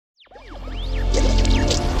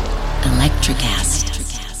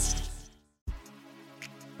Electrocast.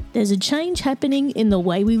 There's a change happening in the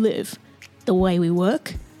way we live, the way we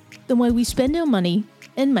work, the way we spend our money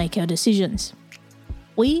and make our decisions.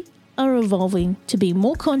 We are evolving to be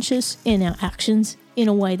more conscious in our actions in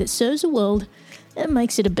a way that serves the world and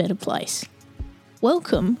makes it a better place.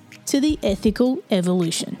 Welcome to the Ethical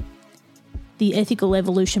Evolution. The Ethical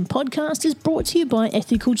Evolution podcast is brought to you by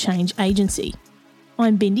Ethical Change Agency.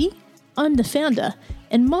 I'm Bindi, I'm the founder,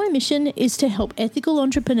 and my mission is to help ethical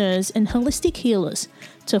entrepreneurs and holistic healers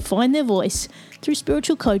to find their voice through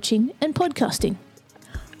spiritual coaching and podcasting.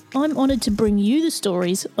 I'm honoured to bring you the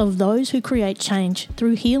stories of those who create change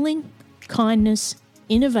through healing, kindness,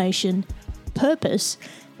 innovation, purpose,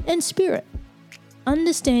 and spirit.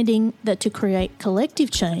 Understanding that to create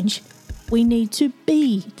collective change, we need to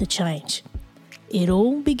be the change. It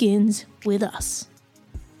all begins with us.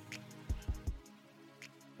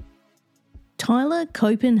 Tyler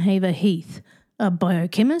Copenhaver-Heath, a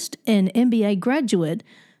biochemist and MBA graduate,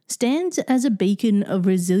 stands as a beacon of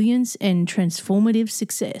resilience and transformative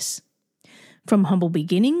success. From humble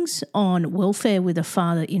beginnings on welfare with a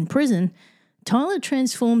father in prison, Tyler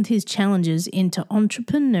transformed his challenges into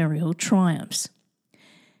entrepreneurial triumphs.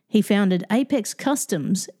 He founded Apex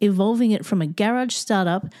Customs, evolving it from a garage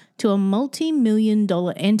startup to a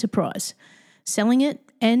multi-million-dollar enterprise, selling it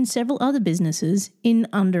and several other businesses in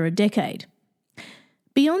under a decade.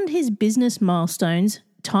 Beyond his business milestones,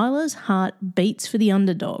 Tyler's heart beats for the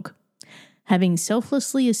underdog. Having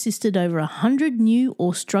selflessly assisted over 100 new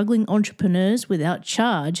or struggling entrepreneurs without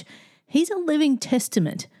charge, he's a living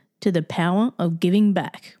testament to the power of giving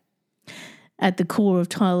back. At the core of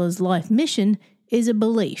Tyler's life mission is a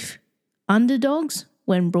belief: underdogs,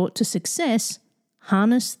 when brought to success,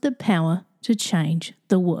 harness the power to change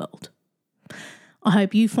the world. I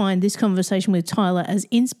hope you find this conversation with Tyler as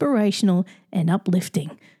inspirational and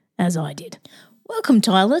uplifting as I did. Welcome,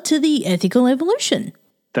 Tyler, to the Ethical Evolution.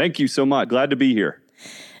 Thank you so much. Glad to be here.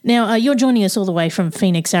 Now, you're joining us all the way from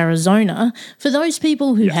Phoenix, Arizona. For those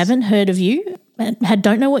people who haven't heard of you and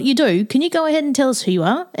don't know what you do, can you go ahead and tell us who you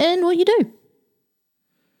are and what you do?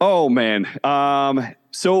 Oh, man.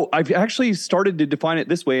 So I've actually started to define it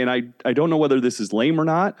this way, and I don't know whether this is lame or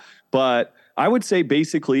not, but I would say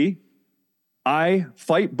basically I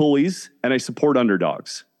fight bullies and I support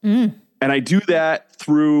underdogs. And I do that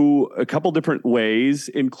through a couple different ways,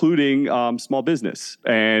 including small business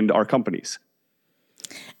and our companies.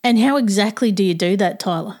 And how exactly do you do that,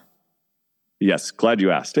 Tyler? Yes, glad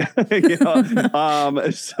you asked. So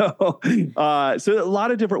a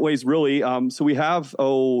lot of different ways, really. So we have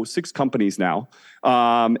 6 companies now,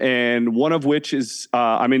 and one of which is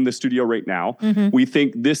I'm in the studio right now. We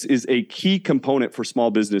think this is a key component for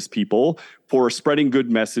small business people for spreading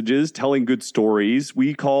good messages, telling good stories.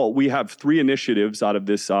 We have 3 initiatives out of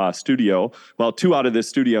this studio. Well, 2 out of this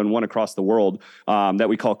studio and 1 across the world that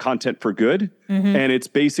we call Content for Good. And it's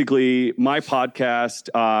basically my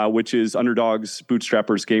podcast, which is Underdogs,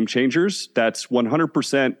 Bootstrappers, Game Changers. That's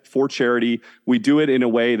 100% for charity. We do it in a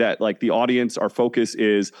way that, like, the audience, our focus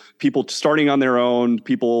is people starting on their own,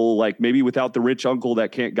 people like maybe without the rich uncle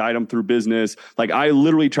that can't guide them through business. Like, I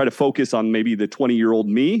literally try to focus on maybe the 20-year-old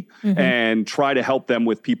me and try to help them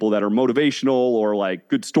with people that are motivational or like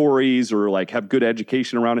good stories or like have good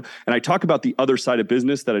education around it. And I talk about the other side of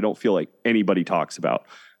business that I don't feel like anybody talks about.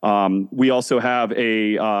 We also have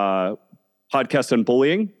a podcast on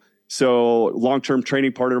bullying. So long-term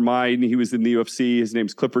training partner of mine, he was in the UFC. His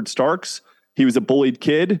name's Clifford Starks. He was a bullied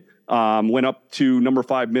kid, went up to number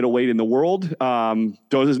 5 middleweight in the world.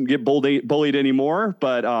 Doesn't get bullied anymore,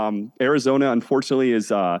 but Arizona, unfortunately,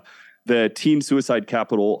 is the teen suicide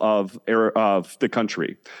capital of the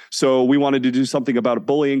country. So we wanted to do something about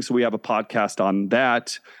bullying. So we have a podcast on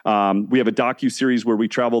that. We have a docuseries where we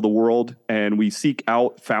travel the world and we seek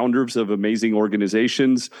out founders of amazing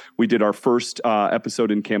organizations. We did our first episode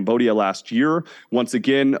in Cambodia last year. Once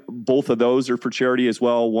again, both of those are for charity as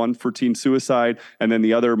well. One for teen suicide, and then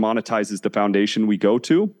the other monetizes the foundation we go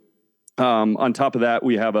to. On top of that,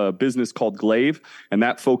 we have a business called Glaive, and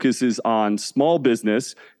that focuses on small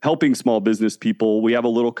business, helping small business people. We have a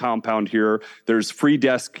little compound here. There's free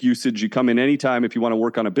desk usage. You come in anytime if you want to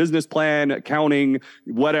work on a business plan, accounting,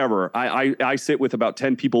 whatever. I sit with about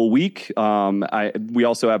 10 people a week. We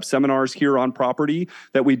also have seminars here on property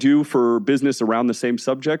that we do for business around the same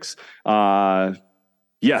subjects.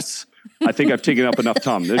 Yes. I think I've taken up enough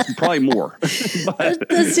time. There's probably more.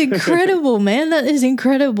 That's incredible, man. That is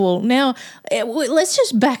incredible. Now, let's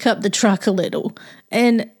just back up the truck a little.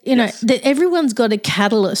 And, you know, that everyone's got a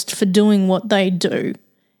catalyst for doing what they do.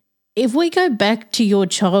 If we go back to your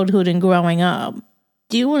childhood and growing up,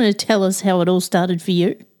 do you want to tell us how it all started for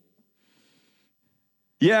you?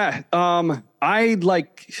 Yeah. I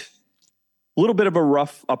like a little bit of a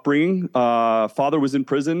rough upbringing. Father was in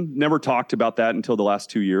prison. Never talked about that until the last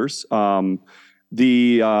 2 years.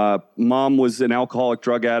 The mom was an alcoholic,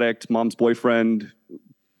 drug addict. Mom's boyfriend,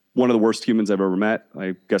 one of the worst humans I've ever met.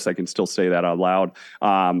 I guess I can still say that out loud.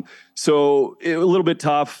 So a little bit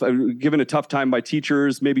tough, given a tough time by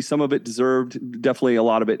teachers, maybe some of it deserved, definitely a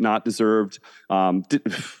lot of it not deserved.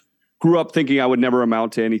 Grew up thinking I would never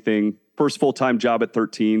amount to anything. First full-time job at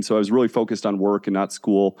 13. So I was really focused on work and not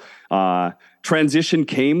school. Transition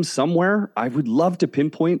came somewhere. I would love to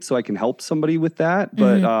pinpoint so I can help somebody with that.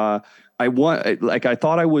 But, I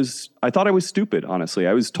thought I was stupid, honestly.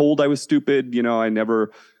 I was told I was stupid. I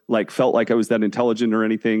never felt like I was that intelligent or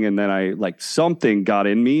anything. And then something got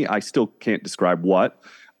in me. I still can't describe what.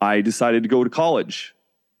 I decided to go to college.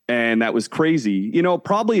 And that was crazy.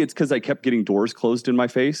 Probably it's because I kept getting doors closed in my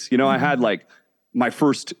face. I had my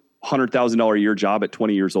first $100,000 a year job at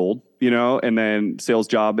 20 years old, and then sales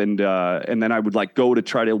job. And then I would go to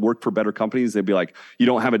try to work for better companies. They'd be like, you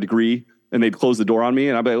don't have a degree. And they'd close the door on me.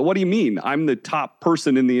 And I'd be like, what do you mean? I'm the top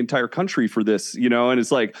person in the entire country for this, and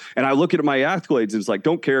it's and I look at my accolades and it's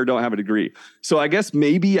don't care, don't have a degree. So I guess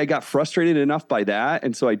maybe I got frustrated enough by that.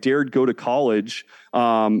 And so I dared go to college.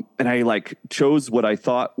 And I chose what I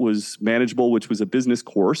thought was manageable, which was a business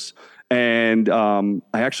course. And I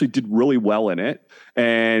actually did really well in it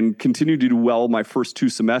and continued to do well my first 2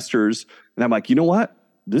 semesters. And I'm like, you know what?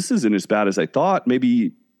 This isn't as bad as I thought.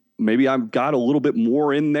 Maybe I've got a little bit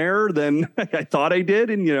more in there than I thought I did.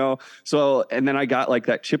 And, and then I got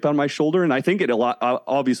that chip on my shoulder. And I think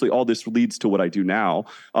obviously all this leads to what I do now.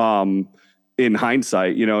 In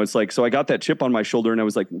hindsight, it's so I got that chip on my shoulder and I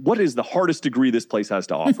was like, what is the hardest degree this place has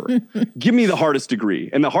to offer? Give me the hardest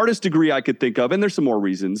degree. And the hardest degree I could think of, and there's some more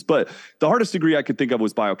reasons, but the hardest degree I could think of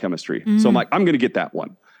was biochemistry. So I'm like, I'm going to get that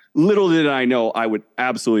one. Little did I know I would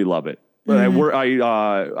absolutely love it. But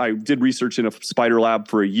I did research in a spider lab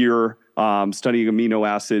for a year, studying amino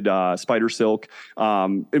acid, spider silk,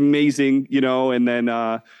 amazing,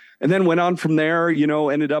 and then went on from there,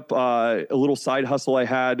 ended up a little side hustle I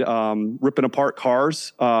had, ripping apart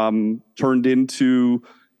cars, turned into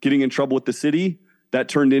getting in trouble with the city. That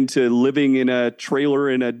turned into living in a trailer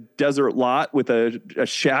in a desert lot with a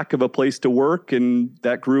shack of a place to work. And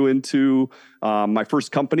that grew into my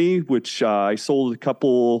first company, which I sold a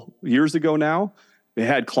couple years ago now. It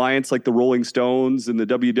had clients like the Rolling Stones and the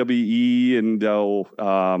WWE and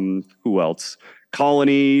who else?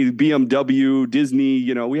 Colony, BMW,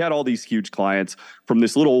 Disney, we had all these huge clients from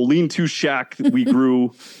this little lean-to shack that we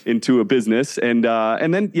grew into a business. And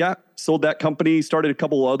then, sold that company, started a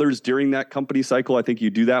couple others during that company cycle. I think you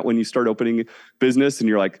do that when you start opening business and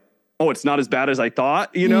you're like, oh, it's not as bad as I thought.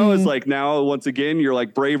 It's now, once again, you're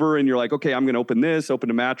braver and you're okay, I'm going to open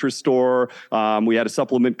a mattress store. We had a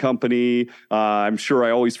supplement company. I'm sure I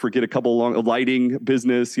always forget a couple lighting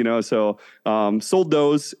business, so sold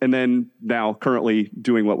those. And then now currently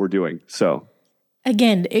doing what we're doing. So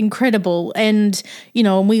again, incredible. And,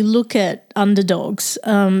 when we look at Underdogs,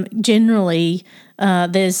 generally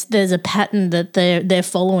there's a pattern that they're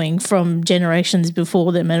following from generations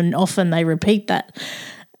before them, and often they repeat that.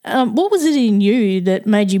 What was it in you that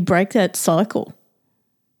made you break that cycle?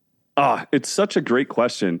 It's such a great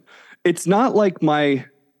question. It's not like my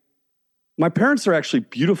parents are actually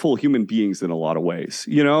beautiful human beings in a lot of ways.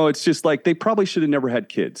 It's just they probably should have never had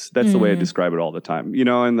kids. That's the way I describe it all the time,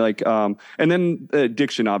 and then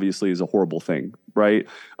addiction obviously is a horrible thing. Right.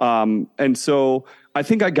 And so I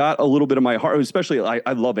think I got a little bit of my heart, especially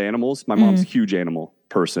I love animals. My mom's a huge animal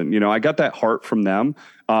person. I got that heart from them.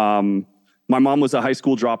 My mom was a high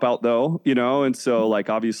school dropout though, and so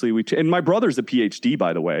obviously and my brother's a PhD,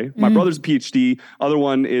 by the way. My brother's a PhD. Other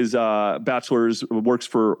one is bachelor's, works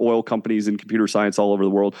for oil companies and computer science all over the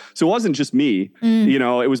world. So it wasn't just me,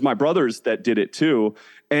 it was my brothers that did it too.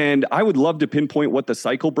 And I would love to pinpoint what the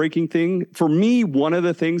cycle breaking thing, for me, one of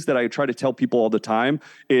the things that I try to tell people all the time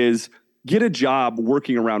is get a job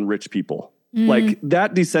working around rich people.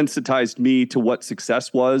 That desensitized me to what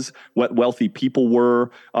success was, what wealthy people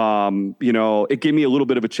were. It gave me a little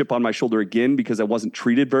bit of a chip on my shoulder again because I wasn't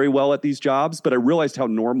treated very well at these jobs, but I realized how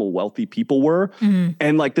normal wealthy people were.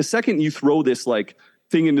 And the second you throw this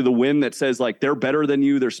thing into the wind that says they're better than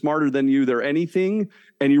you, they're smarter than you, they're anything,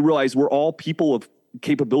 and you realize we're all people of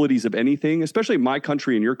capabilities of anything, especially my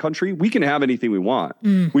country and your country, we can have anything we want.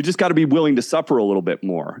 We just got to be willing to suffer a little bit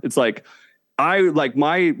more. It's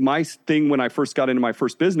my thing when I first got into my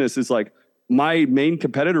first business is my main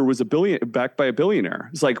competitor was backed by a billionaire.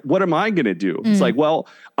 It's what am I going to do? It's well,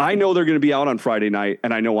 I know they're going to be out on Friday night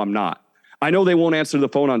and I know I'm not. I know they won't answer the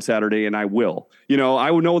phone on Saturday, and I will. You know, I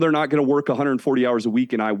know they're not going to work 140 hours a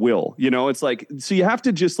week, and I will. You know, it's like, so you have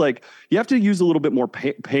to just like, you have to use a little bit more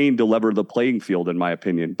pain to lever the playing field, in my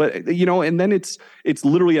opinion. But, you know, and then it's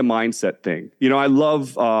literally a mindset thing. You know, I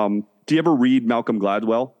love, do you ever read Malcolm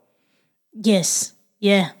Gladwell? Yes.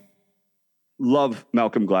 Yeah. Love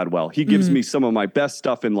Malcolm Gladwell. He gives me some of my best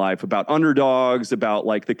stuff in life about underdogs, about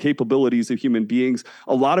like the capabilities of human beings.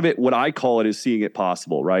 A lot of it, what I call it, is seeing it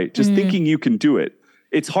possible, right? Just thinking you can do it.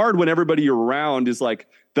 It's hard when everybody you're around is like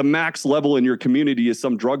the max level in your community is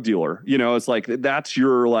some drug dealer. You know, it's like that's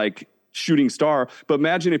your like shooting star. But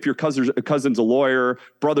imagine if your cousin's a lawyer,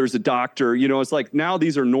 brother's a doctor. You know, it's like now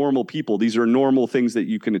these are normal people. These are normal things that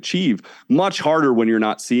you can achieve. Much harder when you're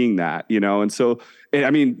not seeing that, you know? And so, I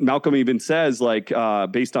mean, Malcolm even says, like,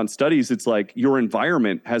 based on studies, it's like your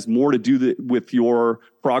environment has more to do with your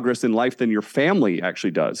progress in life than your family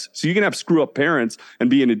actually does. So you can have screw up parents and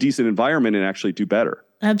be in a decent environment and actually do better.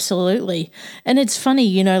 Absolutely. And it's funny,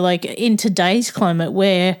 you know, like in today's climate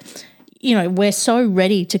where, you know, we're so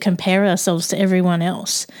ready to compare ourselves to everyone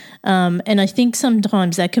else. And I think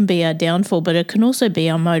sometimes that can be our downfall, but it can also be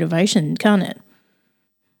our motivation, can't it?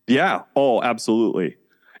 Yeah. Oh, absolutely.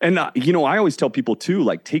 And, you know, I always tell people too,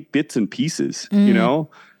 like, take bits and pieces, you know,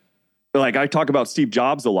 like I talk about Steve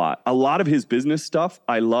Jobs a lot of his business stuff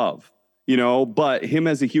I love, you know, but him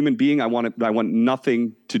as a human being, I want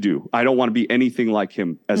nothing to do. I don't want to be anything like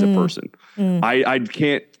him as a person. I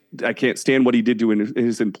can't stand what he did to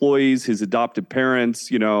his employees, his adopted parents,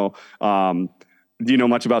 you know. Do you know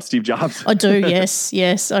much about Steve Jobs? I do, yes.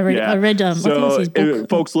 I read I think it was his book.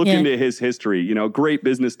 Folks, look into his history, you know, great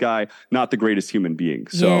business guy, not the greatest human being.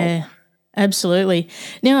 So yeah, absolutely.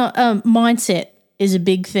 Now, mindset is a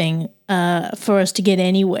big thing for us to get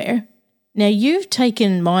anywhere. Now, you've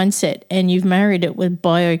taken mindset and you've married it with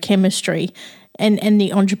biochemistry and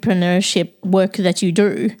the entrepreneurship work that you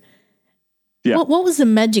do. Yeah. What was the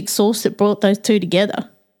magic sauce that brought those two together?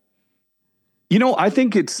 You know, I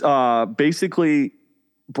think it's basically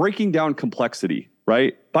breaking down complexity,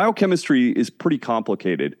 right? Biochemistry is pretty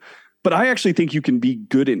complicated, but I actually think you can be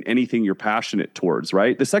good in anything you're passionate towards,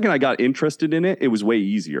 right? The second I got interested in it, it was way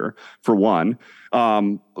easier, for one.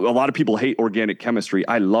 A lot of people hate organic chemistry.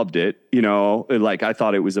 I loved it. You know, like I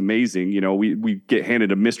thought it was amazing. You know, we get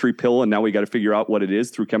handed a mystery pill and now we got to figure out what it is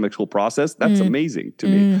through chemical process. That's amazing to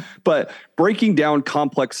me. But breaking down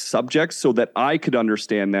complex subjects so that I could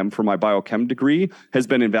understand them for my biochem degree has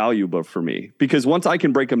been invaluable for me, because once I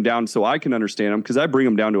can break them down so I can understand them, because I bring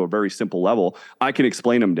them down to a very simple level, I can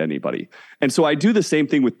explain them to anybody. And so I do the same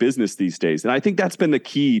thing with business these days. And I think that's been the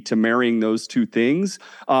key to marrying those two things.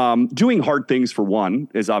 Doing hard things for one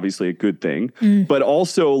is obviously a good thing, but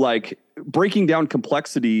also like breaking down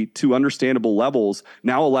complexity to understandable levels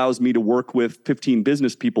now allows me to work with 15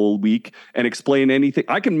 business people a week and explain anything.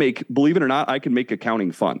 I can make, believe it or not, I can make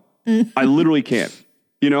accounting fun. I literally can.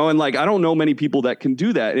 You know, and like, I don't know many people that can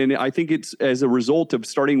do that. And I think it's as a result of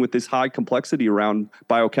starting with this high complexity around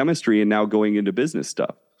biochemistry and now going into business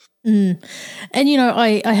stuff. And, you know,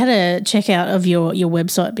 I had a check out of your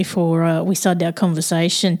website before we started our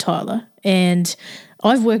conversation, Tyler, and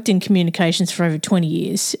I've worked in communications for over 20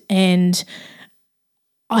 years, and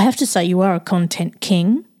I have to say you are a content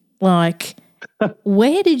king. Like,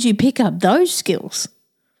 where did you pick up those skills?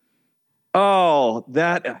 Oh,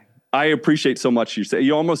 that... I appreciate so much you say.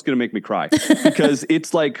 You're almost going to make me cry, because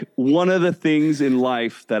it's like one of the things in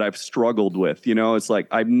life that I've struggled with. You know, it's like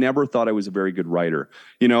I've never thought I was a very good writer.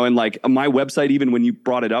 You know, and like my website, even when you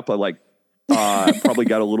brought it up, I like probably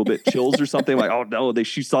got a little bit chills or something. Like, oh no,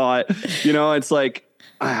 she saw it. You know, it's like.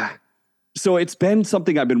 So it's been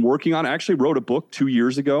something I've been working on. I actually wrote a book 2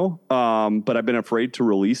 years ago, but I've been afraid to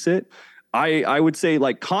release it. I would say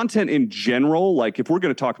like content in general, like if we're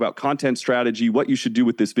going to talk about content strategy, what you should do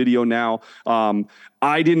with this video now,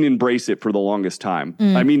 I didn't embrace it for the longest time.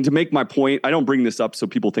 I mean, to make my point, I don't bring this up so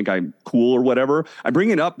people think I'm cool or whatever. I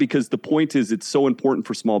bring it up because the point is it's so important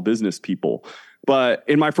for small business people. But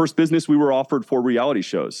in my first business, we were offered 4 reality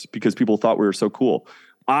shows because people thought we were so cool.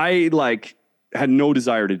 I had no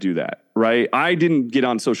desire to do that, right? I didn't get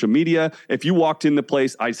on social media. If you walked in the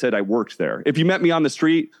place, I said I worked there. If you met me on the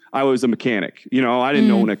street, I was a mechanic. You know, I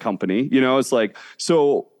didn't own a company. You know, it's like,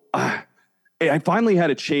 so I finally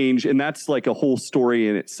had a change, and that's like a whole story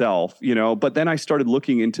in itself, you know, but then I started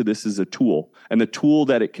looking into this as a tool, and the tool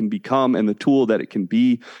that it can become and the tool that it can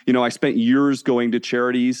be. You know, I spent years going to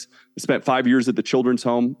charities. I spent 5 years at the children's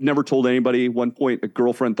home, never told anybody. One point, a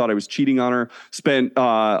girlfriend thought I was cheating on her. Spent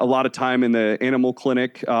a lot of time in the animal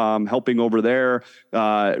clinic, helping over there.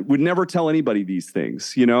 Would never tell anybody these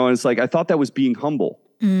things, you know, and it's like, I thought that was being humble,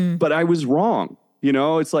 but I was wrong. You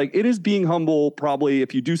know, it's like, it is being humble. Probably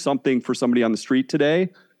if you do something for somebody on the street today,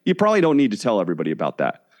 you probably don't need to tell everybody about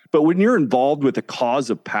that. But when you're involved with a cause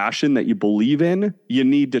of passion that you believe in, you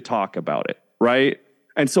need to talk about it, right?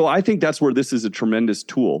 And so I think that's where this is a tremendous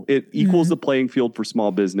tool. It equals the playing field for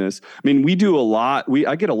small business. I mean, we do a lot.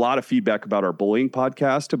 I get a lot of feedback about our bullying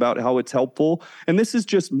podcast, about how it's helpful. And this is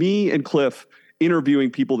just me and Cliff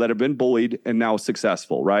interviewing people that have been bullied and now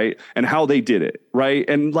successful, right? And how they did it, right?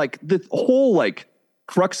 And like the whole like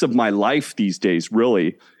crux of my life these days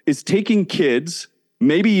really is taking kids,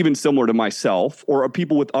 maybe even similar to myself or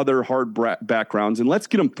people with other hard backgrounds, and let's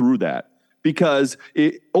get them through that. Because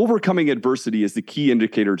overcoming adversity is the key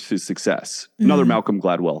indicator to success. Another Malcolm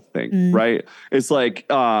Gladwell thing, right? It's like,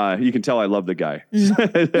 you can tell I love the guy.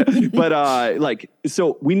 But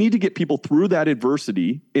so we need to get people through that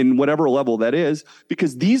adversity in whatever level that is,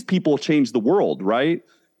 because these people change the world, right?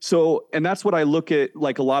 So, and that's what I look at,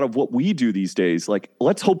 like a lot of what we do these days. Like,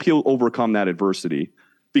 let's hope you'll overcome that adversity,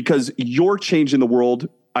 because you're changing the world.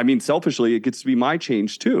 I mean, selfishly, it gets to be my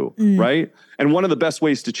change too, right? And one of the best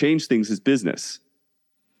ways to change things is business.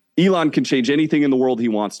 Elon can change anything in the world he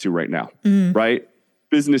wants to right now, right?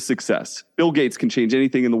 Business success. Bill Gates can change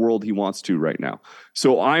anything in the world he wants to right now.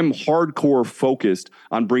 So I'm hardcore focused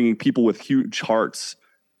on bringing people with huge hearts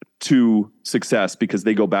to success, because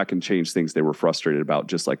they go back and change things they were frustrated about,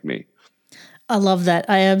 just like me. I love that.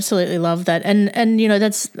 I absolutely love that. And you know,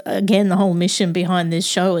 that's, again, the whole mission behind this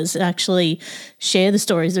show is actually share the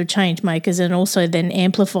stories of change makers and also then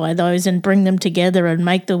amplify those and bring them together and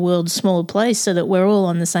make the world a smaller place so that we're all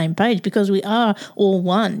on the same page, because we are all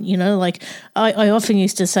one. You know, like I often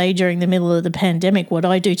used to say during the middle of the pandemic, what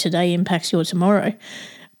I do today impacts your tomorrow.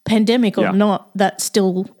 Pandemic or not, that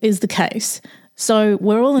still is the case. So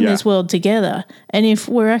we're all in this world together. And if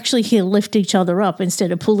we're actually here to lift each other up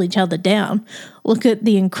instead of pull each other down, look at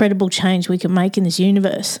the incredible change we can make in this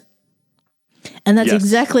universe. And that's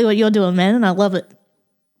exactly what you're doing, man, and I love it.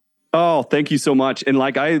 Oh, thank you so much. And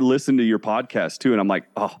like, I listen to your podcast too, and I'm like,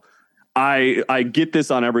 oh, I get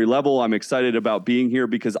this on every level. I'm excited about being here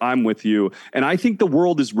because I'm with you. And I think the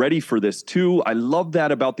world is ready for this too. I love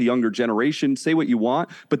that about the younger generation. Say what you want,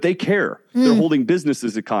 but they care. They're holding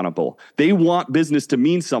businesses accountable. They want business to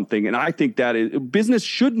mean something. And I think that business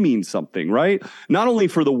should mean something, right? Not only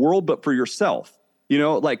for the world, but for yourself. You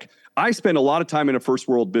know, like, I spend a lot of time in a first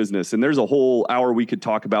world business, and there's a whole hour we could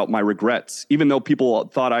talk about my regrets. Even though people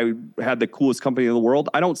thought I had the coolest company in the world,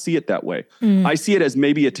 I don't see it that way. I see it as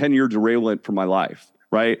maybe a 10-year derailment for my life,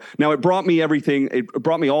 right? Now, it brought me everything. It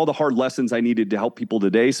brought me all the hard lessons I needed to help people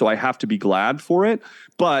today, so I have to be glad for it.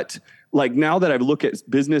 But like, now that I look at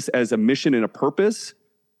business as a mission and a purpose,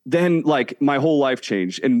 then like my whole life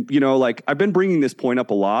changed. And, you know, like, I've been bringing this point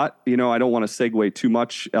up a lot. You know, I don't want to segue too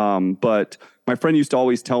much, but my friend used to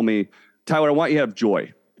always tell me, Tyler, I want you to have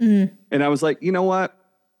joy. And I was like, you know what?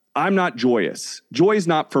 I'm not joyous. Joy is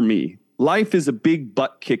not for me. Life is a big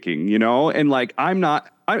butt kicking, you know? And like,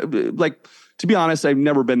 to be honest, I've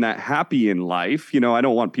never been that happy in life. You know, I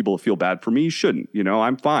don't want people to feel bad for me. You shouldn't, you know,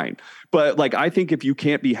 I'm fine. But like, I think if you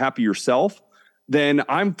can't be happy yourself, then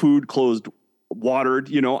I'm food, clothed, watered,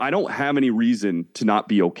 you know, I don't have any reason to not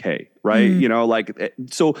be okay. Right. You know, like,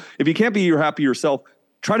 so if you can't be happy yourself,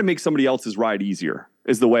 try to make somebody else's ride easier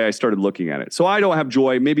is the way I started looking at it. So I don't have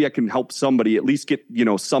joy. Maybe I can help somebody at least get, you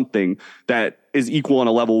know, something that is equal on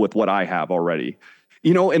a level with what I have already,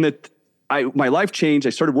 you know, and my life changed.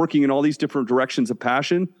 I started working in all these different directions of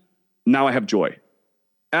passion. Now I have joy.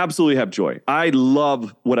 Absolutely have joy. I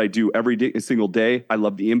love what I do every day, single day. I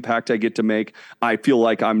love the impact I get to make. I feel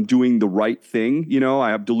like I'm doing the right thing. You know,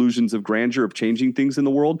 I have delusions of grandeur of changing things in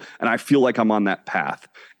the world, and I feel like I'm on that path.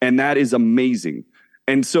 And that is amazing.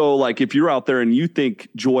 And so, like, if you're out there and you think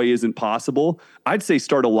joy isn't possible, I'd say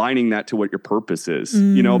start aligning that to what your purpose is,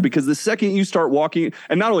 you know, because the second you start walking,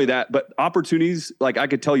 and not only that, but opportunities, like I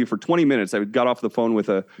could tell you for 20 minutes, I got off the phone with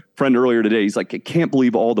a friend earlier today. He's like, I can't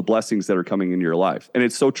believe all the blessings that are coming into your life. And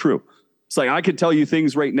it's so true. It's like, I could tell you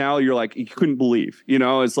things right now, you're like, you couldn't believe, you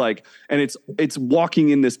know, it's like, and it's walking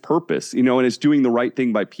in this purpose, you know, and it's doing the right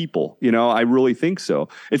thing by people, you know, I really think so.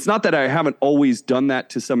 It's not that I haven't always done that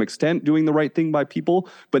to some extent, doing the right thing by people,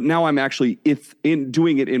 but now I'm actually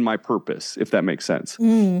doing it in my purpose, if that makes sense.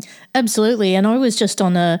 Absolutely. And I was just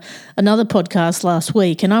on another podcast last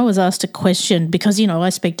week, and I was asked a question because, you know,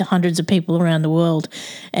 I speak to hundreds of people around the world.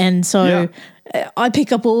 And so I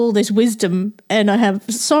pick up all this wisdom, and I have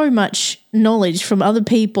so much knowledge from other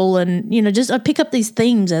people, and, you know, just I pick up these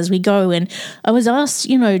themes as we go. And I was asked,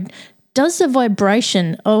 you know, does the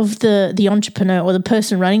vibration of the entrepreneur or the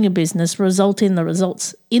person running a business result in the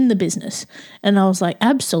results in the business? And I was like,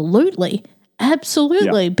 absolutely,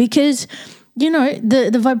 because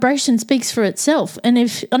the vibration speaks for itself. And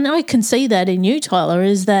I can see that in you, Tyler,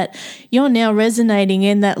 is that you're now resonating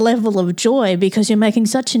in that level of joy because you're making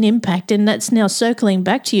such an impact, and that's now circling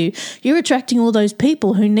back to you. You're attracting all those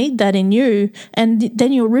people who need that in you, and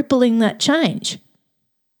then you're rippling that change.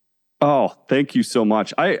 Oh, thank you so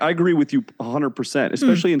much. I agree with you 100%,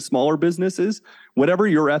 especially in smaller businesses. Whatever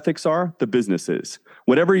your ethics are, the business is.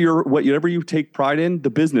 Whatever you take pride in, the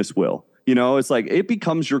business will. It's like it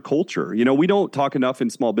becomes your culture. We don't talk enough in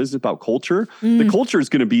small business about culture. The culture is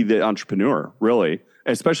going to be the entrepreneur, really,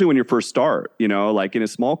 especially when you first start. Like in a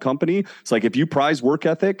small company, it's like if you prize work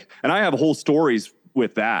ethic, and I have whole stories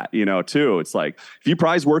with that, too. It's like if you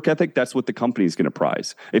prize work ethic, that's what the company is going to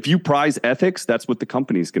prize. If you prize ethics, that's what the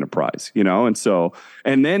company is going to prize.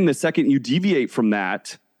 And then the second you deviate from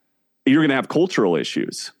that, you're going to have cultural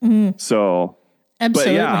issues. So,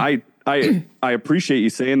 absolutely. But yeah, I appreciate you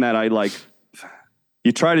saying that.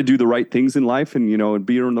 You try to do the right things in life and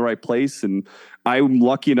be in the right place. And I'm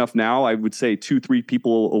lucky enough now, I would say 2-3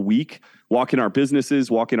 people a week walk in our businesses,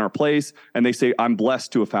 walk in our place, and they say, I'm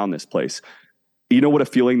blessed to have found this place. You know what a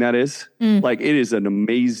feeling that is? Like, it is an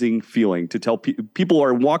amazing feeling to tell people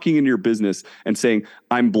are walking into your business and saying,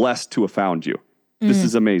 I'm blessed to have found you. This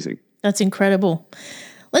is amazing. That's incredible.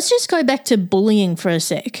 Let's just go back to bullying for a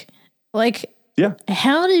sec. Yeah.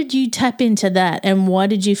 How did you tap into that, and why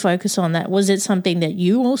did you focus on that? Was it something that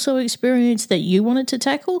you also experienced that you wanted to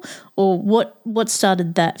tackle, or what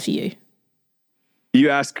started that for you? You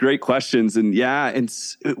ask great questions. And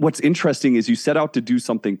what's interesting is you set out to do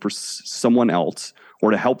something for someone else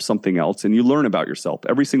or to help something else, and you learn about yourself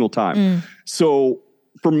every single time. So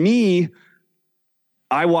for me,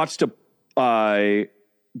 I watched a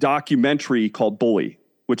documentary called Bully,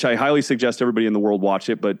 which I highly suggest everybody in the world watch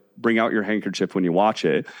it, but bring out your handkerchief when you watch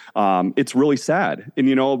it. It's really sad.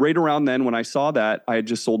 And, right around then when I saw that, I had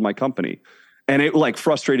just sold my company. And it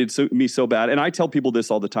frustrated me so bad. And I tell people this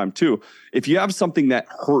all the time too. If you have something that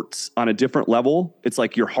hurts on a different level, it's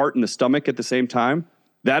like your heart and the stomach at the same time.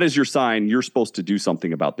 That is your sign you're supposed to do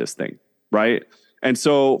something about this thing, right? And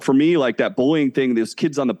so for me, like that bullying thing, those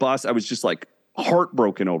kids on the bus, I was just like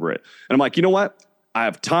heartbroken over it. And I'm like, you know what? I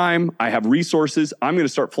have time. I have resources. I'm going to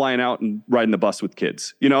start flying out and riding the bus with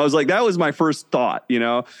kids. I was like, that was my first thought,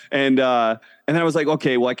 and then I was like,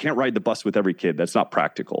 okay, well, I can't ride the bus with every kid. That's not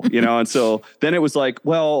practical, And so then it was like,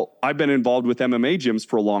 well, I've been involved with MMA gyms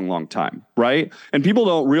for a long, long time. Right. And people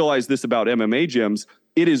don't realize this about MMA gyms.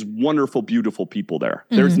 It is wonderful, beautiful people there.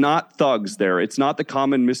 There's not thugs there. It's not the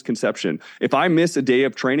common misconception. If I miss a day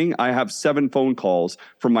of training, I have 7 phone calls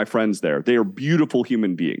from my friends there. They are beautiful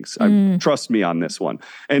human beings. Trust me on this one.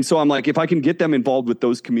 And so I'm like, if I can get them involved with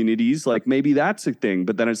those communities, like maybe that's a thing.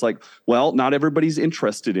 But then it's like, well, not everybody's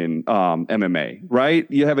interested in MMA, right?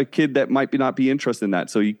 You have a kid that might not be interested in that.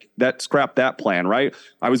 So scrap that plan, right?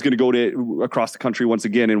 I was going to go across the country once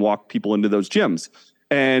again and walk people into those gyms.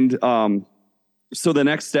 And so the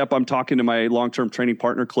next step, I'm talking to my long-term training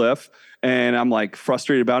partner, Cliff, and I'm like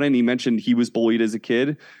frustrated about it. And he mentioned he was bullied as a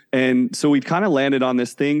kid. And so we've kind of landed on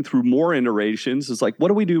this thing through more iterations. It's like, what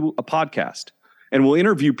do we do? A podcast. And we'll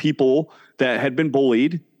interview people that had been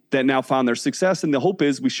bullied that now found their success. And the hope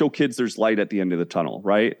is we show kids there's light at the end of the tunnel,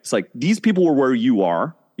 right? It's like these people were where you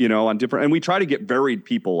are. On different, and we try to get varied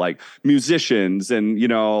people like musicians and,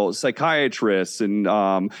 psychiatrists and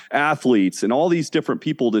athletes and all these different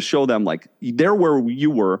people to show them like they're where you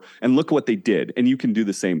were and look what they did. And you can do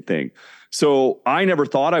the same thing. So I never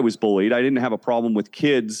thought I was bullied. I didn't have a problem with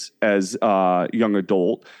kids as a young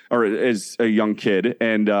adult or as a young kid.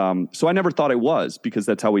 And so I never thought I was, because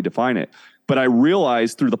that's how we define it. But I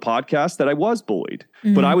realized through the podcast that I was bullied,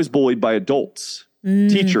 but I was bullied by adults.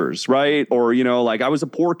 Teachers, right? Or, I was a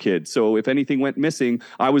poor kid. So if anything went missing,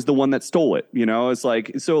 I was the one that stole it. It's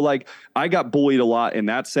like, so like I got bullied a lot in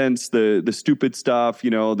that sense, the stupid stuff,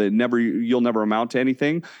 that you'll never amount to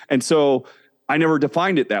anything. And so I never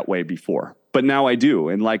defined it that way before, but now I do.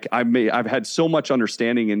 And like, I've had so much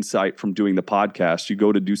understanding insight from doing the podcast. You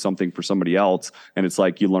go to do something for somebody else and it's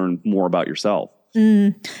like, you learn more about yourself.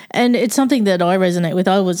 And it's something that I resonate with.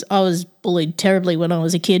 I was bullied terribly when I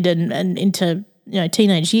was a kid and into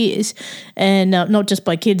teenage years, and not just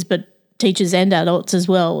by kids, but teachers and adults as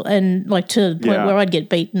well. And like to the point where I'd get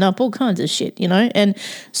beaten up, all kinds of shit, And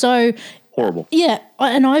so horrible. Yeah.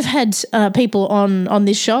 And I've had people on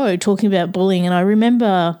this show talking about bullying. And I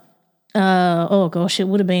remember, it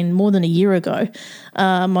would have been more than a year ago.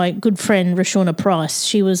 My good friend, Rashona Price,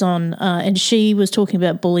 she was on and she was talking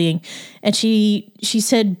about bullying. And she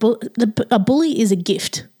said a bully is a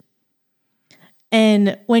gift.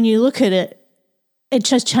 And when you look at it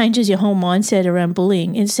just changes your whole mindset around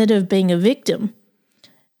bullying. Instead of being a victim,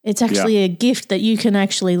 It's actually a gift that you can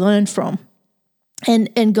actually learn from.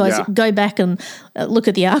 And guys, go back and look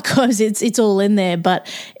at the archives. It's all in there, but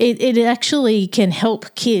it actually can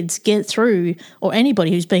help kids get through, or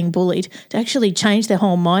anybody who's being bullied, to actually change their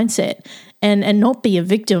whole mindset and not be a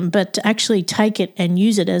victim, but to actually take it and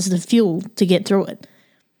use it as the fuel to get through it.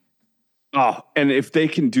 Oh, and if they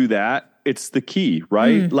can do that, it's the key,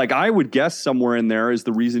 right? Like I would guess somewhere in there is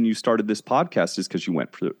the reason you started this podcast is because you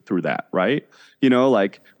went through that, right? You know,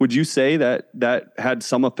 like, would you say that had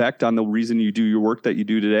some effect on the reason you do your work that you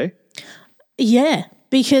do today? Yeah,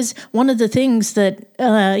 because one of the things that,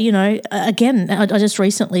 again, I just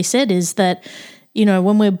recently said is that,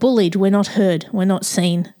 when we're bullied, we're not heard, we're not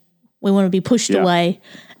seen. We want to be pushed away.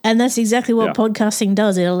 And that's exactly what podcasting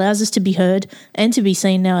does. It allows us to be heard and to be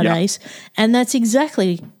seen nowadays. And that's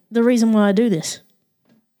exactly the reason why I do this.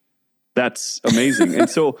 That's amazing. And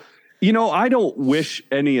so, I don't wish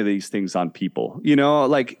any of these things on people,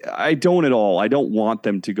 like I don't at all. I don't want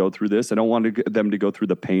them to go through this. I don't want them to go through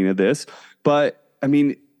the pain of this, but I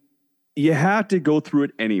mean, you have to go through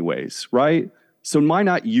it anyways, right? So why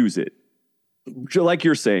not use it? Like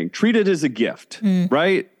you're saying, treat it as a gift,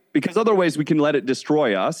 right? Because otherwise we can let it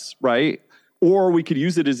destroy us, right? Or we could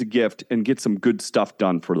use it as a gift and get some good stuff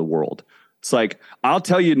done for the world. It's like, I'll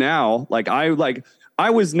tell you now, I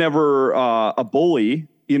was never a bully,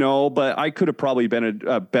 but I could have probably been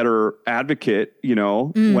a better advocate,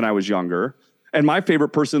 when I was younger. And my favorite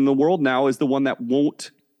person in the world now is the one that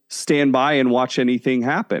won't stand by and watch anything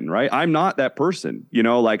happen, right? I'm not that person,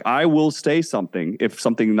 I will say something if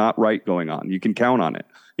something not right going on. You can count on it,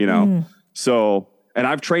 So, and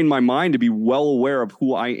I've trained my mind to be well aware of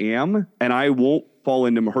who I am, and I won't fall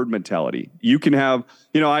into herd mentality. You can have,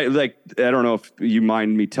 I don't know if you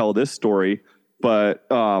mind me tell this story, but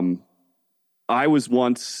I was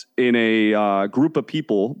once in a group of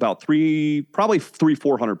people, about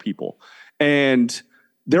 400 people. And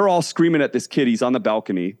they're all screaming at this kid. He's on the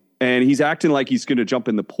balcony and he's acting like he's going to jump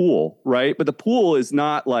in the pool, right? But the pool is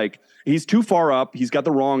not he's too far up. He's got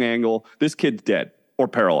the wrong angle. This kid's dead or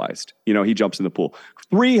paralyzed. He jumps in the pool.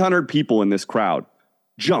 300 people in this crowd.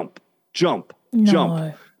 Jump.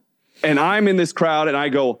 And I'm in this crowd and I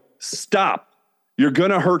go, stop. You're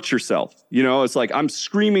going to hurt yourself. It's like I'm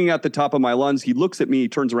screaming at the top of my lungs. He looks at me, he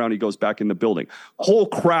turns around, he goes back in the building. Whole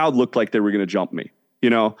crowd looked like they were going to jump me,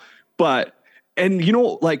 but,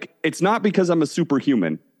 it's not because I'm a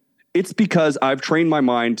superhuman. It's because I've trained my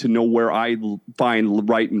mind to know where I find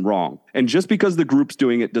right and wrong. And just because the group's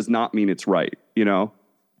doing it does not mean it's right.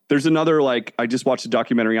 There's another, I just watched a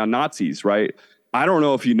documentary on Nazis, right? I don't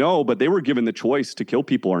know if you know, but they were given the choice to kill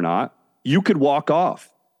people or not. You could walk off.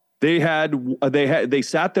 They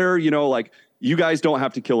sat there, you guys don't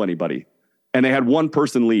have to kill anybody. And they had one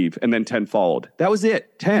person leave and then 10 followed. That was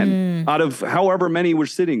it. 10 out of however many were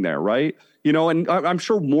sitting there. Right. And I'm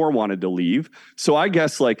sure more wanted to leave. So I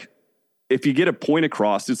guess if you get a point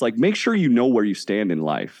across, it's make sure you know where you stand in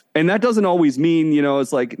life. And that doesn't always mean,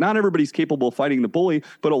 it's not everybody's capable of fighting the bully,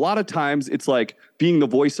 but a lot of times it's being the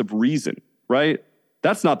voice of reason. Right.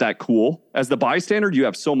 That's not that cool. As the bystander, you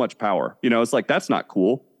have so much power. It's that's not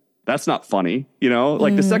cool. That's not funny.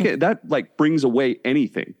 The second that brings away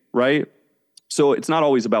anything. Right. So it's not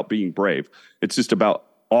always about being brave. It's just about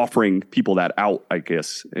offering people that out, I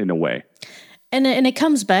guess, in a way. And it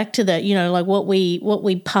comes back to that, what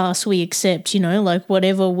we pass, we accept,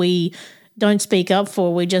 whatever we don't speak up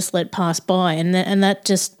for, we just let pass by. And that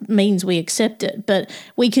just means we accept it. But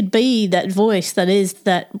we could be that voice that is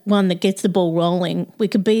that one that gets the ball rolling. We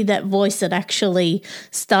could be that voice that actually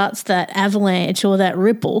starts that avalanche or that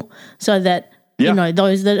ripple so that,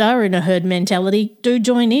 those that are in a herd mentality do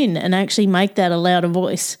join in and actually make that a louder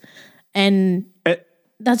voice. And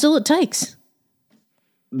that's all it takes.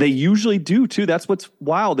 They usually do too. That's what's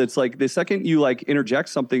wild. It's the second you interject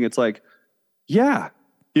something, it's yeah.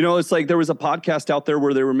 It's there was a podcast out there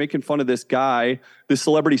where they were making fun of this guy. This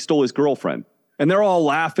celebrity stole his girlfriend. And they're all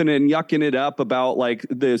laughing and yucking it up about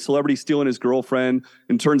the celebrity stealing his girlfriend.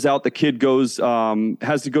 And turns out the kid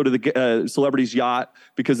has to go to the celebrity's yacht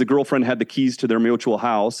because the girlfriend had the keys to their mutual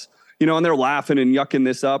house. And they're laughing and yucking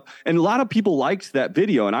this up. And a lot of people liked that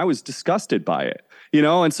video and I was disgusted by it.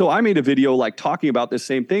 And so I made a video talking about this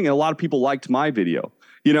same thing. And a lot of people liked my video,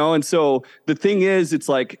 and so the thing is, it's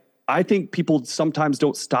I think people sometimes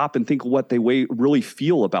don't stop and think what they really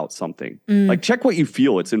feel about something. Check what you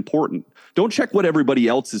feel. It's important. Don't check what everybody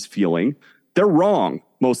else is feeling. They're wrong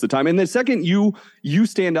most of the time. And the second you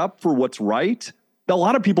stand up for what's right, a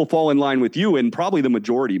lot of people fall in line with you, and probably the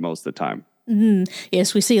majority most of the time.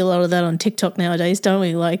 Yes, we see a lot of that on TikTok nowadays, don't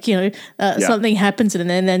we? Like, something happens and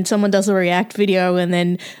then someone does a react video and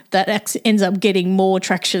then that ends up getting more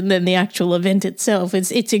traction than the actual event itself.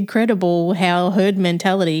 It's incredible how herd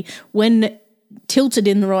mentality, when tilted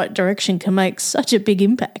in the right direction, can make such a big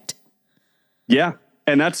impact. Yeah.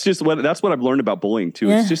 And that's what I've learned about bullying too.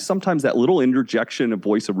 Yeah. It's just sometimes that little interjection of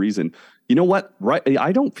voice of reason. You know what? Right.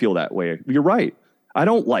 I don't feel that way. You're right. I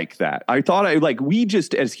don't like that. I thought we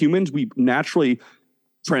just, as humans, we naturally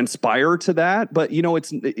transpire to that. But,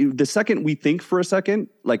 it's the second we think for a second,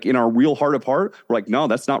 like in our real heart of heart, we're like, no,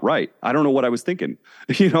 that's not right. I don't know what I was thinking.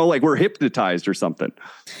 Like we're hypnotized or something.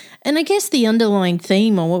 And I guess the underlying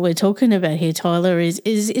theme on what we're talking about here, Tyler,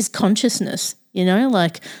 is consciousness.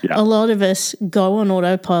 A lot of us go on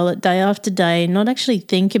autopilot day after day and not actually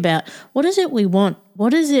think about what is it we want?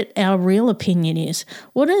 What is it our real opinion is?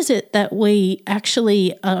 What is it that we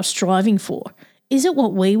actually are striving for? Is it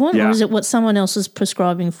what we want or is it what someone else is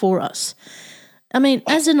prescribing for us? I mean,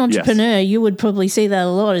 as an entrepreneur, you would probably see that a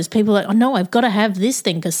lot as people like, oh, no, I've got to have this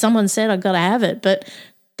thing because someone said I've got to have it. But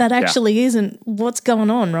that actually isn't what's going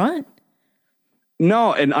on, right?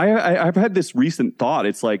 No, and I've had this recent thought.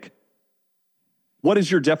 It's like, what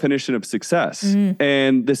is your definition of success? Mm-hmm.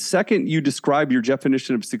 And the second you describe your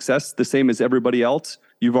definition of success the same as everybody else,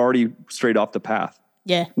 you've already strayed off the path.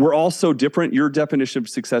 Yeah. We're all so different. Your definition of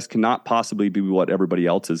success cannot possibly be what everybody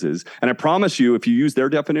else's is. And I promise you, if you use their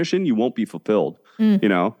definition, you won't be fulfilled,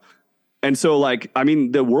 And so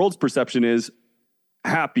the world's perception is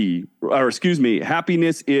happiness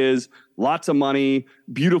is lots of money,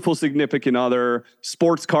 beautiful significant other,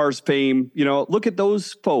 sports cars, fame. Look at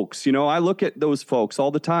those folks. I look at those folks all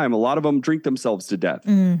the time. A lot of them drink themselves to death.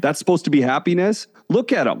 That's supposed to be happiness.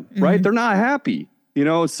 Look at them, right? They're not happy,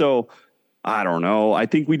 so I don't know. I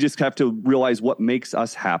think we just have to realize what makes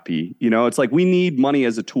us happy. It's like we need money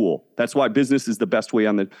as a tool. That's why business is the best way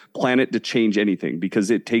on the planet to change anything, because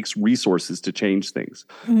it takes resources to change things.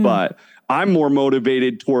 But I'm more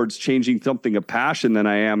motivated towards changing something of passion than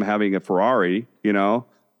I am having a Ferrari,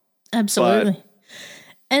 Absolutely.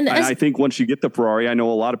 And I think once you get the Ferrari, I know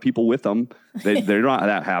a lot of people with them, they're not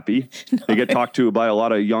that happy. No. They get talked to by a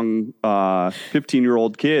lot of young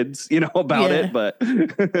 15-year-old kids, about it. But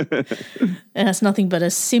and that's nothing but a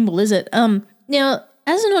symbol, is it? Now,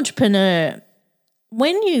 as an entrepreneur,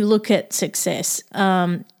 when you look at success,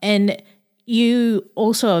 and you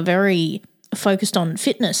also are very focused on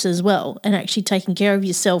fitness as well and actually taking care of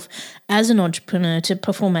yourself as an entrepreneur to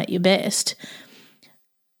perform at your best,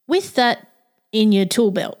 with that in your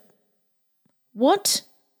tool belt, what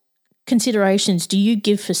considerations do you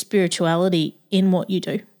give for spirituality in what you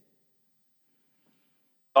do?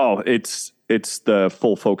 Oh, it's the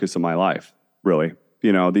full focus of my life, really.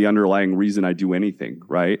 The underlying reason I do anything,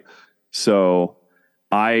 right? So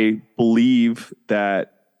I believe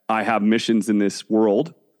that I have missions in this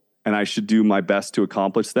world and I should do my best to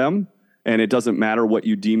accomplish them. And it doesn't matter what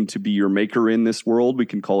you deem to be your maker in this world. We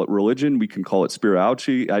can call it religion. We can call it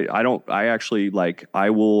spirituality. I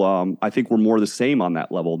think we're more the same on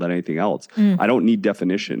that level than anything else. I don't need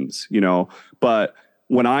definitions, but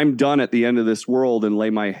when I'm done at the end of this world and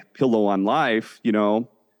lay my pillow on life,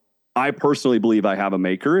 I personally believe I have a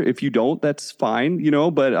maker. If you don't, that's fine,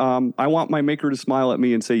 but I want my maker to smile at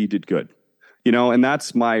me and say, you did good, and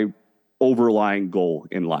that's my overlying goal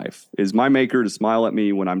in life, is my maker to smile at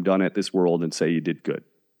me when I'm done at this world and say you did good.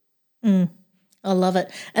 I love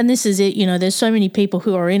it. And this is it, there's so many people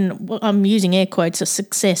who are in, I'm using air quotes, a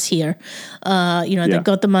success here. They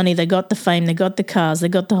got the money, they got the fame, they got the cars, they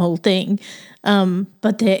got the whole thing.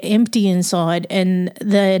 But they're empty inside and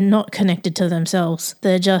they're not connected to themselves.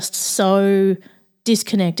 They're just so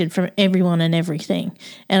disconnected from everyone and everything.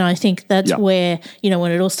 And I think that's where,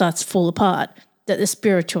 when it all starts to fall apart, that the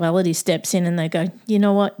spirituality steps in and they go, you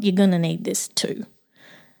know what, you're going to need this too.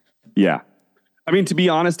 Yeah. I mean, to be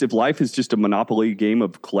honest, if life is just a Monopoly game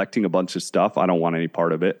of collecting a bunch of stuff, I don't want any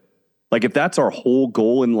part of it. Like if that's our whole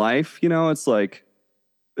goal in life, it's like,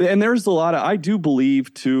 and there's a lot of, I do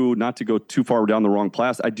believe too, not to go too far down the wrong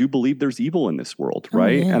path, I do believe there's evil in this world,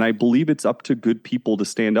 right? And I believe it's up to good people to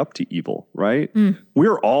stand up to evil, right?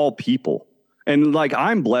 We're all people. And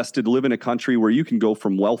I'm blessed to live in a country where you can go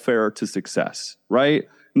from welfare to success, right?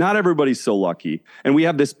 Not everybody's so lucky. And we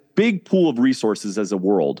have this big pool of resources as a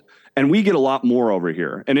world, and we get a lot more over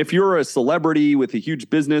here. And if you're a celebrity with a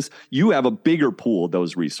huge business, you have a bigger pool of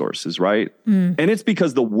those resources, right? And it's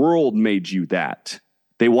because the world made you that.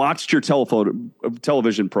 They watched your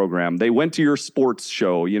television program. They went to your sports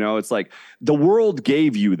show. It's like the world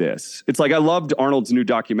gave you this. It's like I loved Arnold's new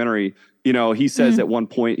documentary. He says at one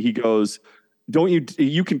point, he goes,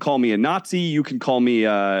 you can call me a Nazi, you can call me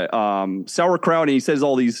sauerkraut. And he says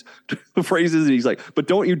all these phrases and he's like, but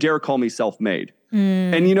don't you dare call me self-made.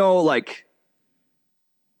 And like,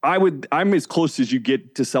 I'm as close as you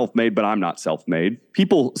get to self-made, but I'm not self-made.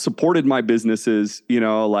 People supported my businesses,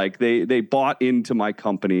 like they bought into my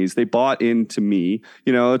companies. They bought into me.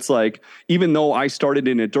 It's like, even though I started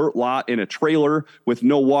in a dirt lot in a trailer with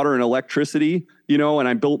no water and electricity, and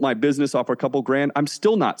I built my business off a couple grand, I'm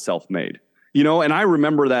still not self-made. And I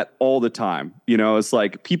remember that all the time. It's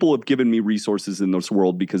like people have given me resources in this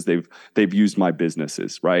world because they've used my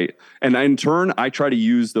businesses, right? And in turn, I try to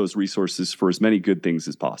use those resources for as many good things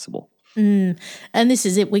as possible. And this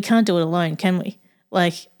is it. We can't do it alone, can we?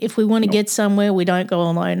 Like, if we want to get somewhere, we don't go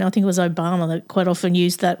alone. I think it was Obama that quite often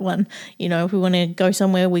used that one. If we want to go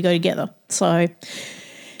somewhere, we go together. So,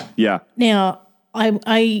 yeah. Now,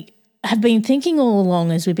 I have been thinking all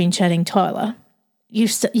along as we've been chatting, Tyler,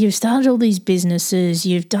 you've started all these businesses,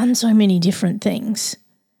 you've done so many different things.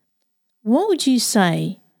 What would you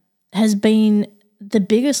say has been the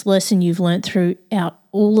biggest lesson you've learned throughout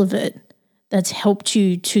all of it that's helped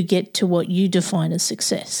you to get to what you define as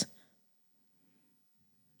success?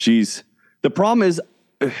 Geez, the problem is,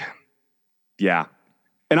 yeah.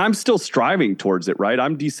 And I'm still striving towards it, right?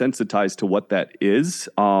 I'm desensitized to what that is.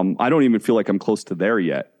 I don't even feel like I'm close to there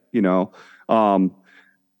yet,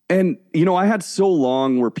 And, I had so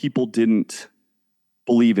long where people didn't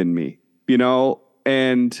believe in me,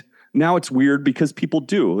 and now it's weird because people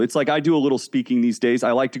do. It's like I do a little speaking these days.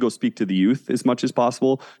 I like to go speak to the youth as much as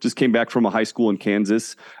possible. Just came back from a high school in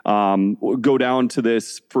Kansas. Go down to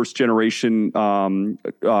this first generation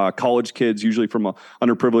college kids, usually from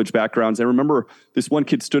underprivileged backgrounds. I remember this one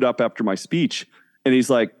kid stood up after my speech and he's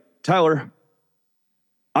like, Tyler,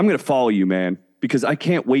 I'm going to follow you, man, because I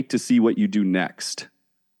can't wait to see what you do next.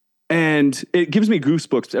 And it gives me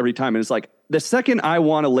goosebumps every time. And it's like, the second I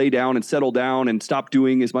want to lay down and settle down and stop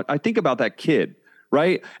doing as much, I think about that kid,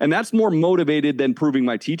 right? And that's more motivated than proving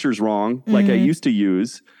my teachers wrong, like I used to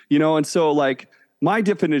use, and so like my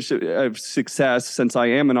definition of success, since I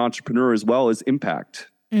am an entrepreneur as well, is impact,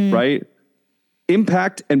 right?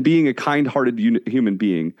 Impact and being a kind-hearted human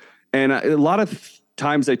being. And a lot of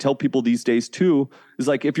times I tell people these days too, is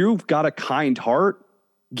like, if you've got a kind heart,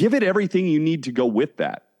 give it everything you need to go with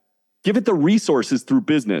that. Give it the resources through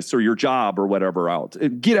business or your job or whatever else.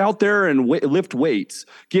 Get out there and lift weights.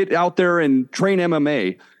 Get out there and train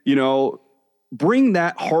MMA. Bring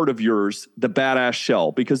that heart of yours, the badass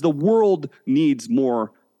shell, because the world needs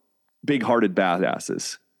more big-hearted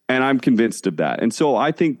badasses. And I'm convinced of that. And so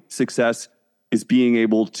I think success is being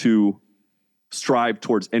able to strive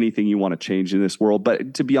towards anything you want to change in this world.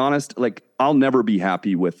 But to be honest, like, I'll never be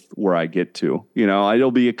happy with where I get to. It'll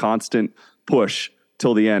be a constant push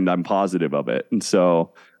till the end. I'm positive of it. And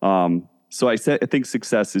so, I think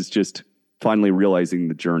success is just finally realizing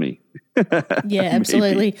the journey. Yeah,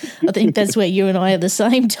 absolutely. I think that's where you and I are the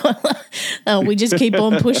same, Tyler. We just keep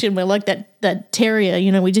on pushing. We're like that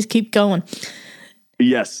terrier, we just keep going.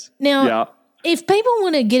 Yes. Now, if people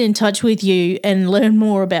want to get in touch with you and learn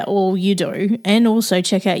more about all you do and also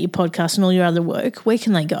check out your podcast and all your other work, where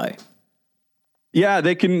can they go? Yeah,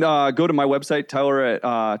 they can go to my website,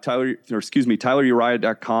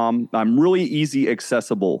 tyleruriah.com. I'm really easy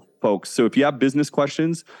accessible, folks. So if you have business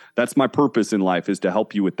questions, that's my purpose in life, is to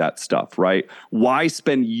help you with that stuff, right? Why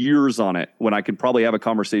spend years on it when I can probably have a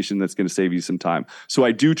conversation that's going to save you some time? So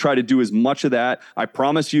I do try to do as much of that. I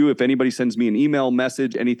promise you, if anybody sends me an email,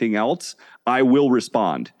 message, anything else, I will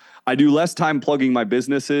respond. I do less time plugging my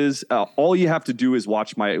businesses. All you have to do is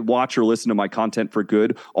watch or listen to my content for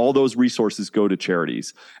good. All those resources go to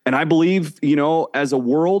charities. And I believe, as a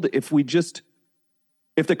world, if the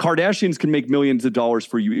Kardashians can make millions of dollars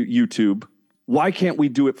for YouTube, why can't we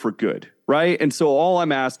do it for good? Right. And so all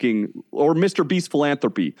I'm asking, or Mr. Beast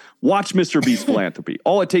Philanthropy, watch Mr. Beast Philanthropy.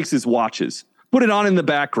 All it takes is watches. Put it on in the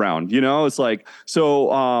background, it's like,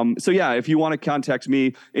 so yeah, if you want to contact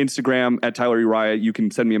me, Instagram at Tyler Uriah, you can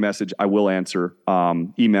send me a message. I will answer,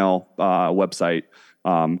 email, website.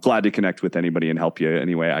 Glad to connect with anybody and help you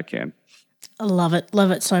any way I can. I love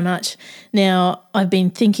it so much. Now, I've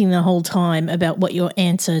been thinking the whole time about what your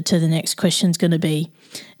answer to the next question is going to be.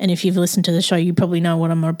 And if you've listened to the show, you probably know what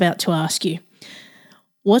I'm about to ask you.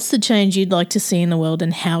 What's the change you'd like to see in the world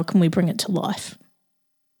and how can we bring it to life?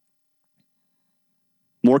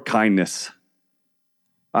 More kindness.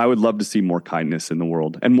 I would love to see more kindness in the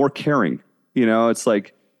world and more caring. It's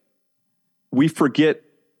like we forget,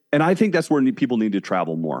 and I think that's where people need to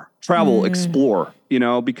travel more. Explore,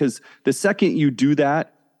 because the second you do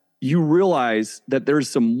that, you realize that there's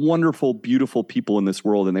some wonderful, beautiful people in this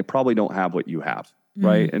world and they probably don't have what you have,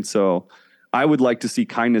 right? And so I would like to see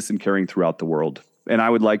kindness and caring throughout the world. And I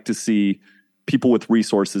would like to see people with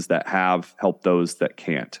resources that have helped those that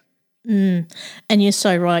can't. And you're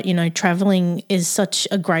so right. Traveling is such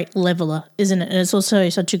a great leveler, isn't it? And it's also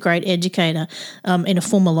such a great educator. In a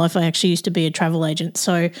former life, I actually used to be a travel agent.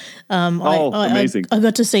 So amazing. I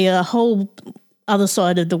got to see a whole other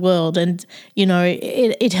side of the world. And,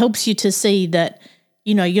 it helps you to see that,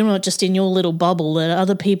 you're not just in your little bubble, that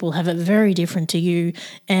other people have it very different to you.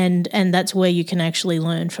 And that's where you can actually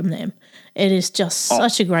learn from them. It is just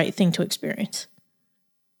such a great thing to experience.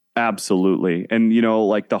 Absolutely. And,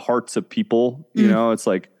 like the hearts of people, it's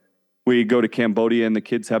like we go to Cambodia and the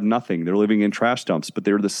kids have nothing. They're living in trash dumps, but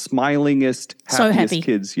they're the smilingest, happiest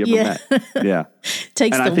kids you ever met. Yeah.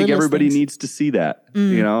 And I think everybody needs to see that,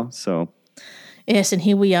 so. Yes. And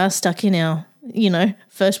here we are stuck in our,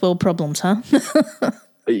 first world problems, huh?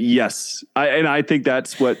 Yes. I think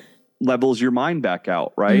that's what levels your mind back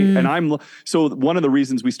out, right? And so one of the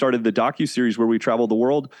reasons we started the docuseries where we travel the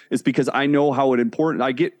world is because I know how important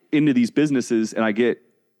I get into these businesses and I get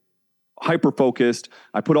hyper-focused.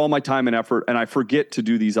 I put all my time and effort and I forget to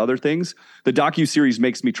do these other things. The docuseries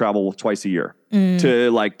makes me travel twice a year to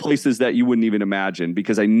like places that you wouldn't even imagine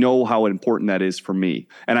because I know how important that is for me.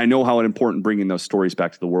 And I know how important bringing those stories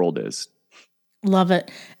back to the world is. Love it.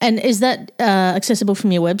 And is that accessible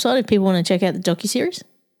from your website if people want to check out the docuseries?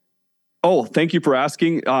 Oh, thank you for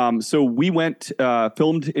asking. So we went,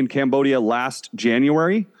 filmed in Cambodia last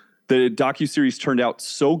January. The docuseries turned out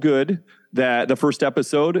so good that the first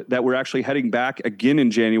episode that we're actually heading back again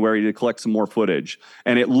in January to collect some more footage.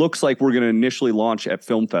 And it looks like we're going to initially launch at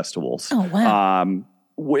film festivals. Oh, wow.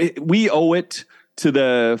 We owe it to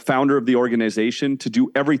the founder of the organization to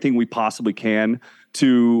do everything we possibly can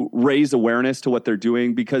to raise awareness to what they're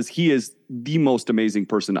doing because he is the most amazing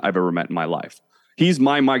person I've ever met in my life. He's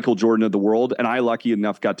my Michael Jordan of the world, and I, lucky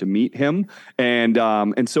enough, got to meet him. And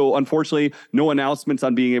so, unfortunately, no announcements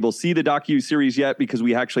on being able to see the docu-series yet because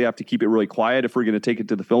we actually have to keep it really quiet if we're going to take it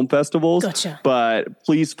to the film festivals. Gotcha. But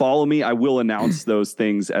please follow me. I will announce those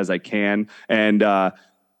things as I can. And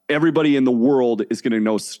everybody in the world is going to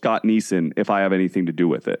know Scott Neeson if I have anything to do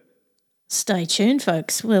with it. Stay tuned,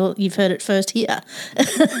 folks. Well, you've heard it first here.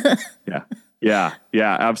 Yeah,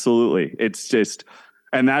 absolutely. It's just...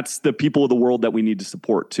 And that's the people of the world that we need to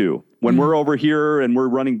support too. When we're over here and we're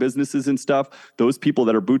running businesses and stuff, those people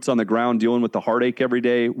that are boots on the ground dealing with the heartache every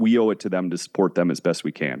day, we owe it to them to support them as best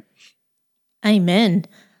we can. Amen.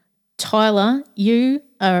 Tyler, you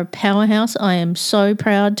are a powerhouse. I am so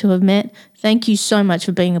proud to have met. Thank you so much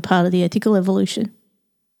for being a part of the Ethical Evolution.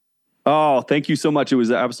 Oh, thank you so much. It was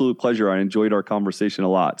an absolute pleasure. I enjoyed our conversation a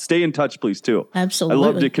lot. Stay in touch, please, too. Absolutely. I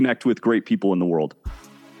love to connect with great people in the world.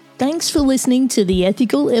 Thanks for listening to the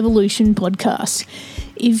Ethical Evolution podcast.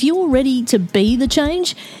 If you're ready to be the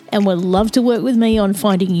change and would love to work with me on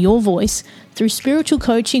finding your voice through spiritual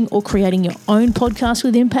coaching or creating your own podcast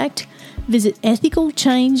with impact, visit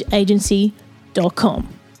ethicalchangeagency.com.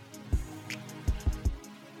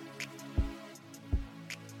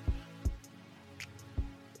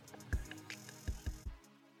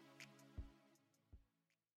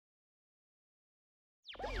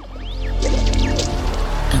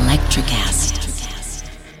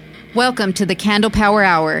 Welcome to the Candle Power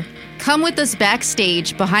Hour. Come with us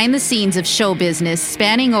backstage behind the scenes of show business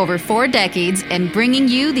spanning over 4 decades and bringing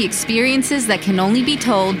you the experiences that can only be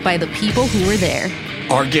told by the people who were there.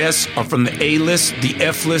 Our guests are from the A-list, the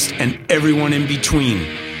F-list, and everyone in between.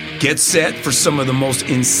 Get set for some of the most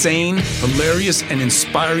insane, hilarious, and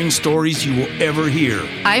inspiring stories you will ever hear.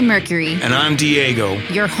 I'm Mercury. And I'm Diego.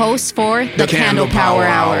 Your hosts for the Candle Power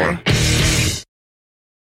Hour.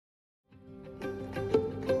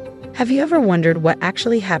 Have you ever wondered what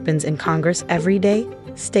actually happens in Congress every day?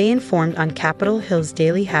 Stay informed on Capitol Hill's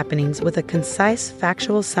daily happenings with a concise,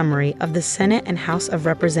 factual summary of the Senate and House of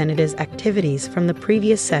Representatives' activities from the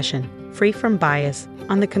previous session, free from bias,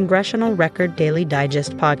 on the Congressional Record Daily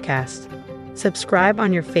Digest podcast. Subscribe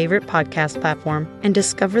on your favorite podcast platform and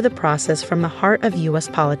discover the process from the heart of U.S.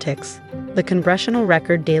 politics. The Congressional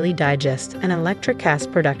Record Daily Digest, an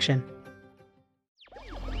Electricast production.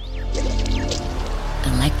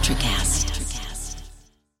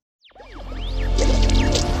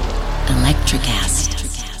 Electricast.